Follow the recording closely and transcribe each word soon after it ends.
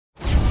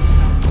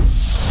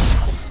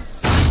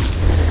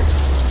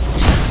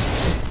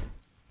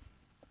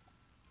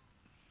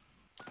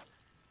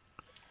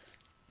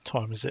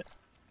time is it?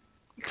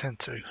 10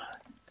 to.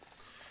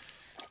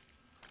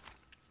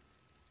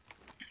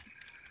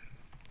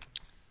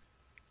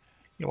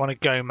 You want to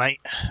go, mate?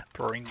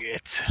 Bring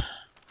it.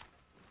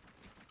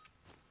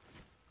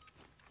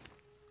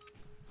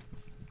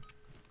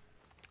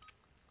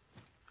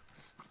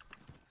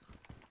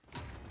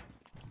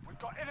 We've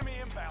got enemy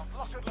inbound.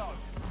 Lock and load.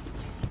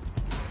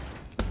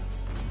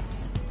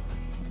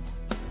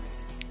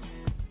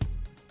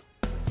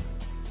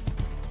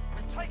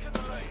 We've taken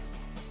the lead.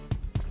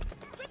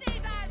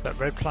 That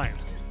red plane.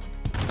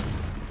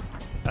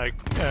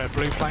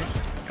 Blue plane.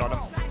 Got him.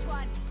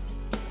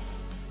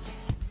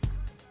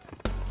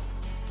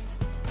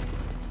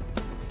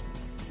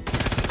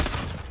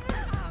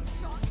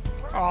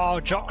 Oh,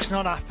 Jock's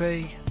not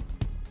happy.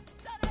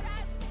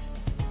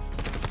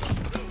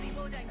 Enemy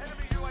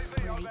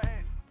UAV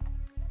overhead.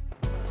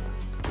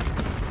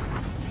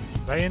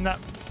 They in that?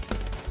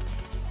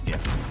 Yeah.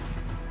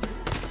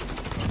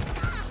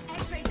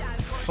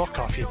 Fuck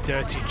off, you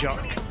dirty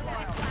Jock.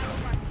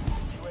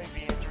 UAV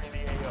entering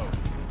the AO.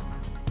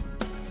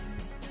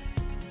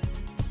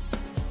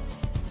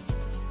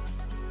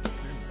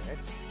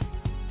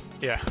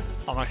 Yeah,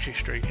 I'm actually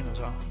streaking as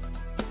well.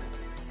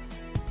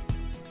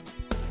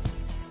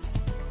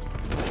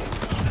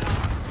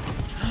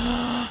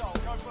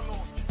 Go for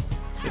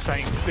launch.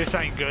 This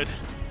ain't good.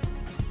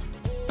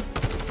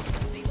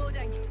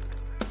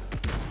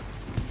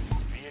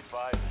 Be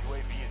advised,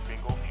 UAV is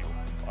bingo fuel.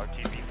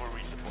 RTB for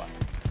resupply.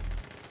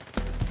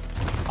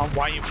 I'm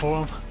waiting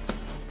for him.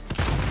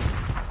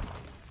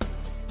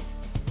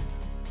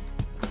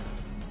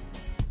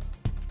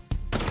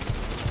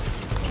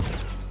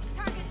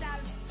 Target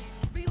down.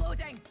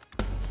 Reloading.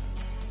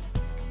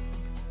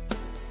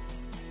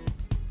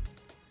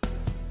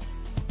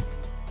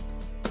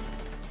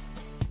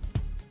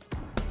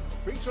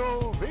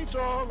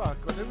 Veto, I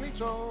got a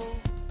veto.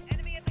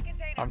 Enemy at the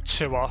container. I'm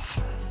 2 off.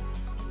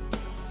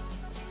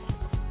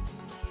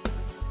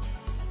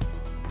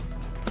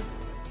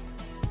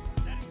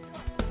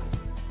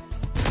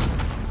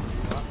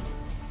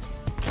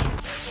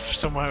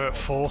 Somewhere at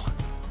 4.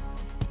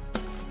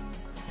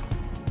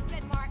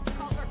 Red mark.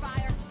 Call for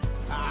fire.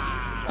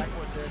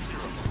 Backward there, 0.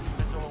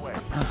 Missile away.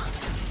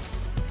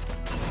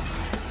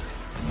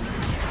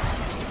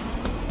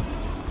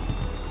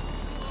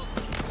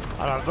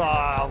 I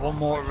have one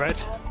more red.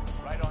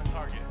 Right on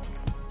target.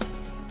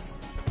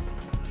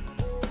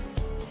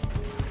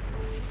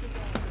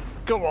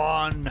 Go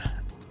on.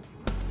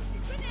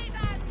 Grenade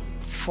out.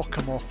 Fuck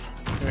them up.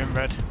 They're in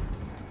red.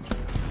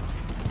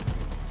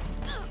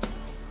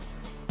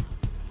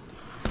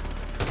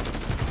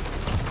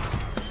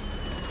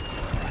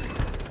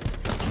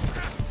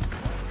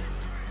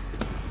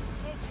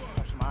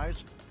 Have some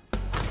eyes.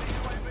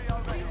 UAV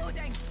overhead.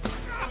 Reloading.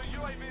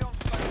 UAV on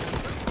station.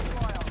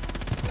 Flyer.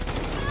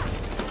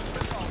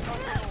 Missile, go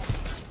for launch.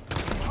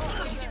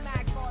 Changing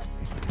mags.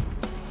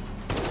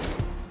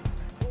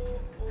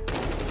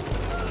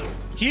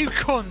 You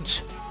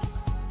cunt!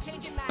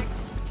 Changing mags.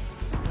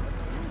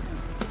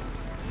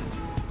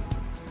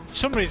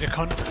 Somebody's a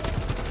cunt.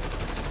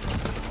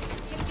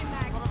 Changing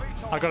mags.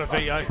 I got a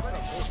veto.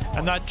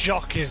 And that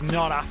Jock is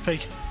not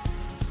happy.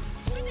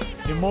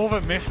 You're more of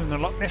a myth than the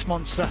Loch Ness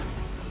Monster.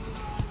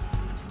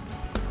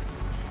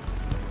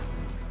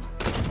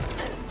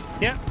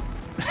 Yeah.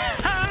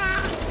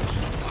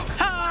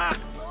 Low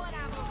on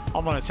ammo.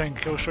 I'm on a 10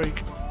 kill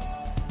streak.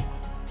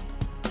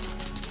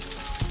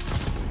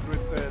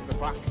 With the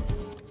back.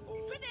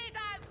 Grenade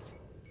out.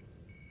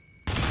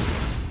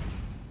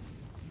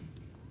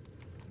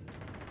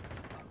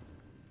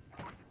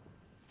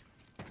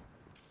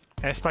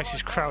 Airspace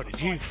is crowded,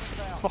 you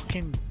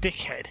fucking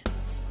dickhead.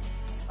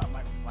 That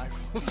might be my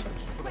fault.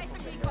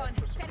 Requesting recon.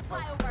 Send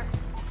flyover.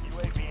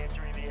 UAV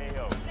entering the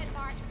AO. Red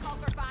mark. Call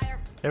for fire.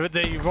 They're at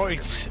the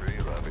right.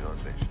 Arriving on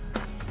station.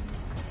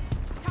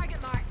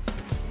 Target marked.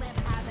 Let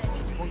have it.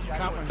 One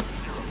captain.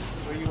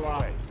 Where you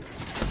are.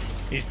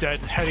 He's dead.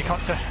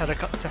 Helicopter,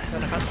 helicopter,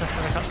 helicopter,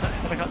 helicopter,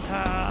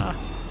 helicopter.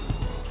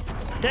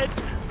 Dead.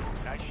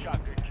 Nice shot,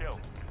 good kill.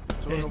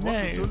 So There's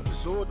what you no- done to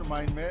sword of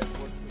mine, mate,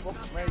 but fuck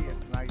me,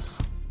 it's nice.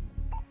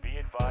 Be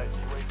advised,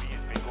 UAV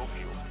is bingo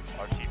fuel.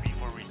 RTB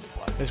for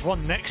resupply. There's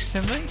one next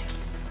to me.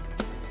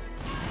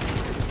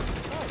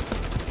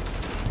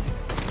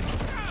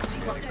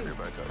 Right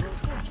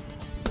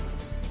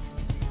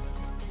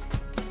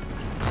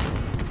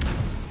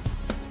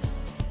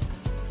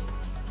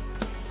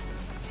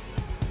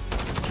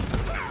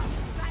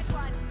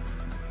one.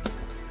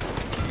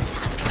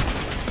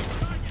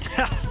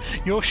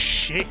 You're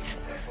shit.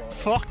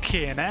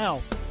 Fucking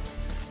hell.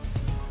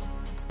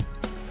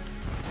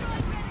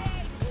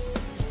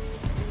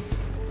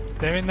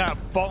 They're in that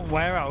bottom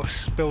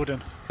warehouse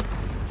building.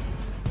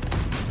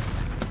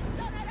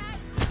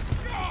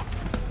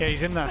 Yeah,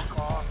 he's in there.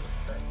 Oh,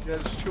 yeah,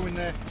 there's 2 in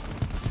there.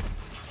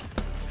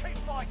 Keep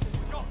fighting,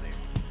 we got this.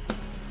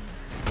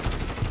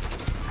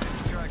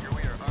 Striker,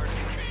 we are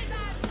RTB.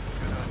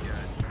 Good on,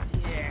 guys.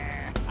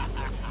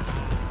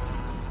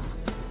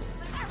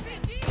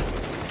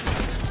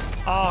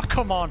 Oh,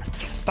 come on.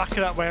 Back of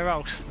that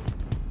warehouse.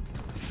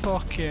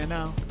 Fuck you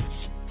now.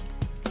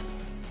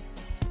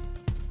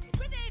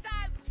 Grenade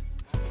out!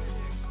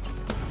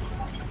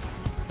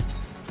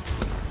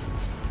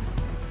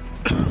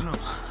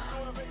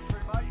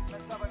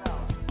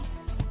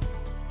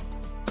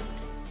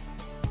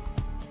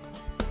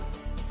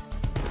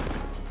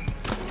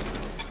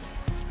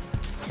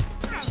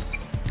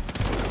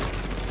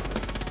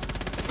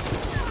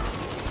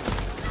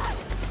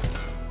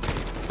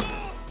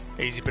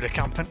 Easy bit of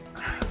camping.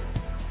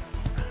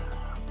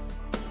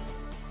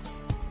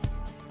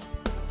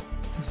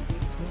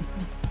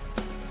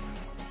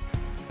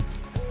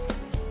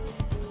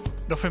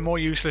 Nothing more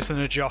useless than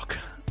a jock.